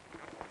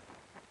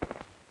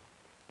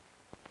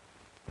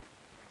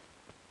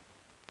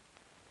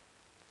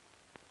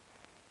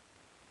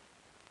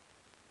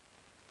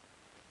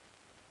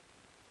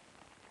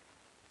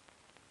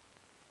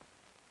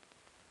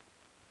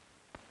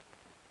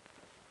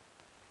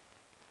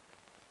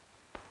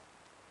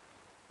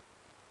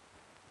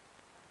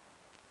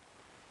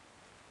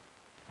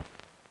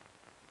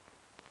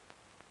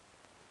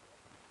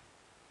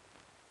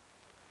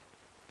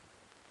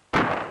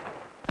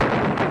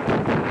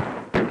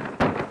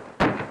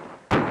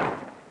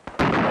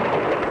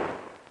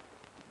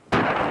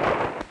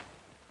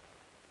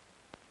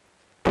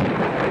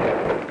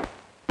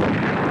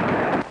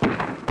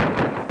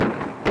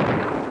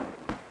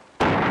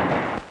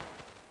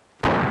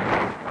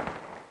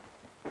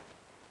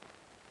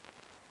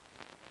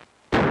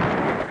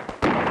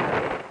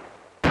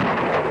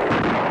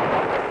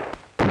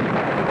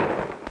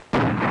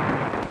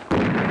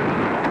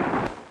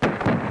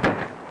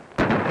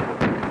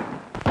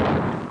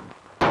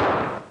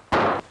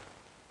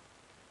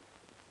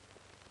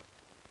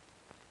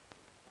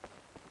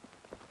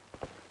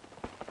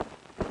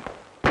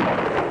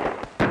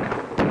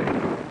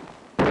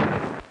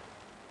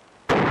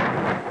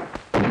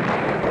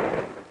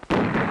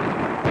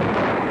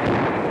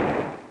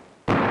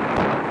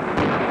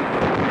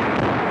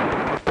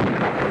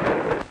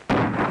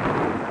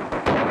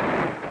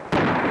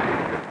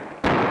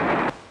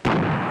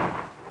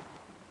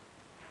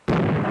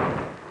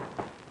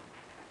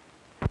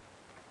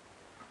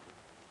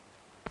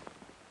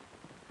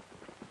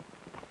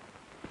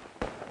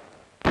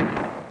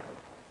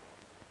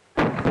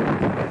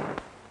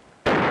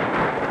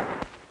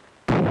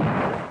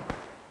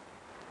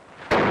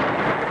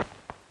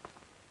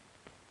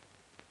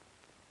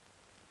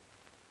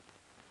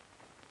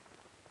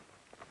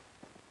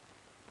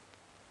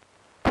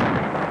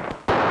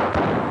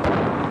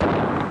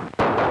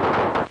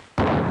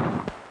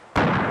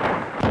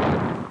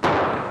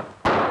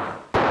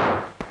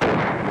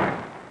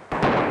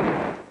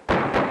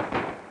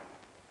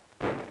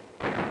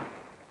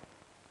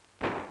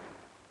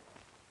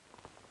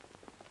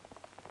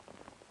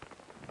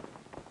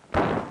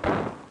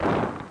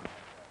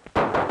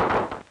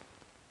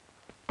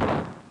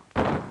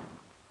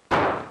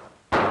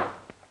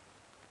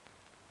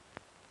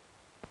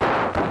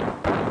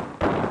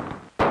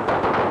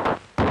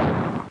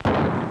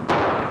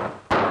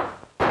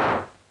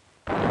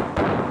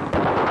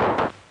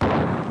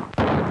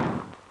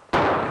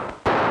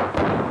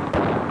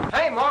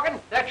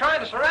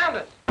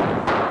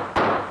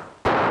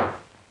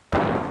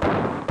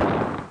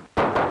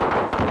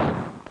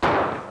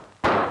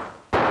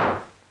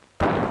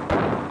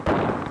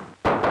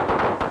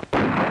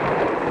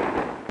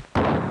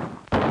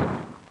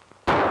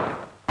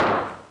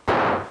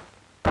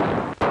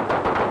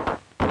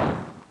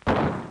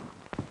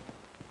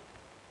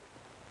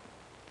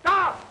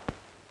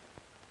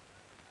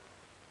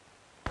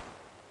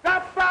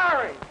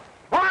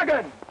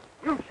 Morgan!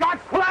 You shot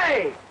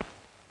Clay!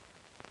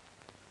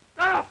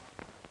 Stop!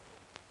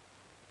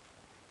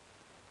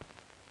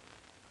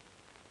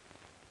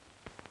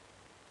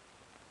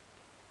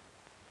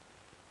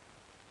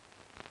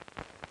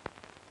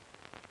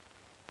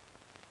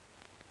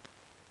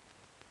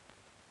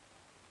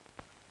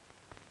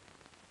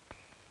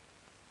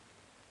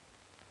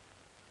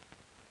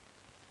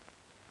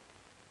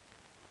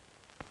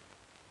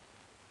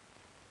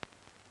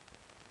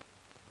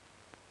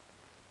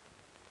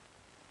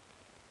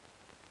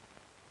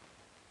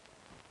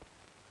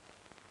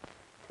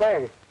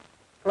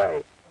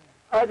 Clay,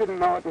 I didn't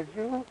know it was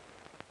you.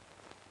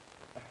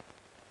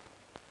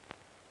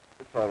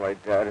 It's all right,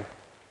 Dad.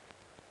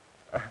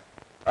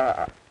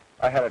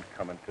 I had it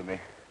coming to me.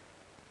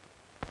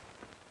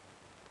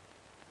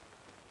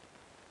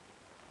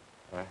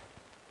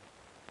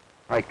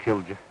 I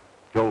killed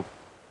Joe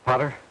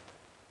Potter.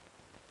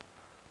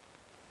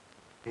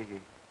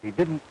 He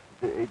didn't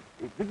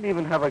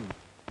even have a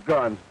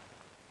gun.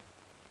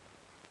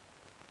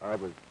 I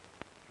was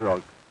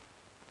drunk.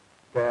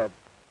 Dad,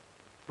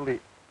 please.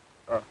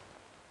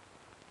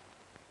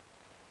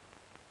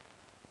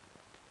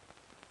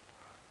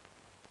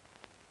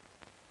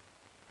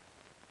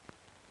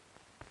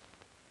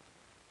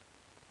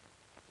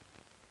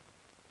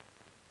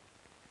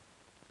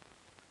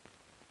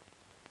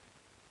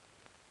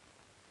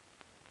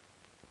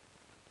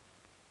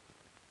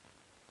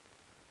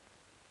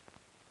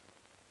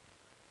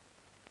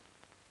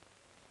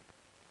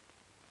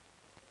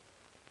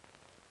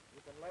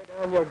 Lay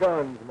down your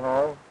guns,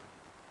 Mo.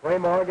 Clay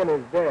Morgan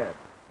is dead.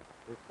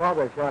 His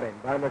father shot him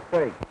by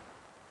mistake.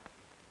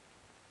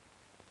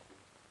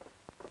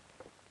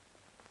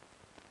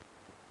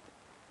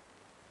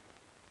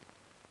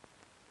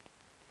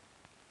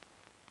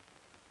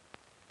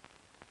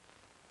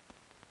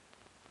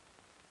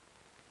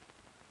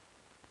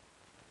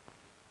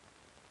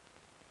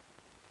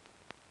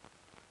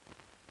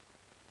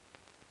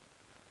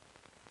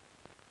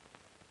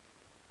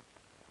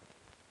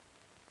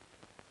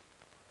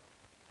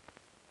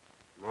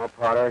 Mo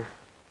Potter,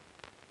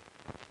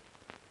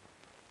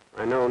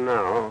 I know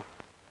now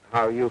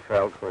how you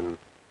felt when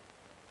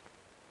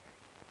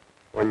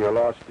you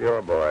lost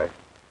your boy.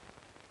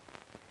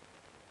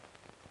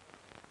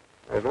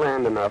 There's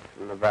land enough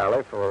in the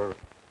valley for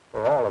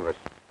all of us.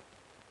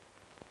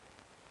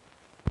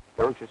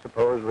 Don't you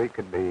suppose we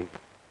could be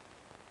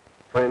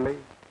friendly,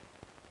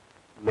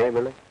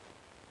 neighborly?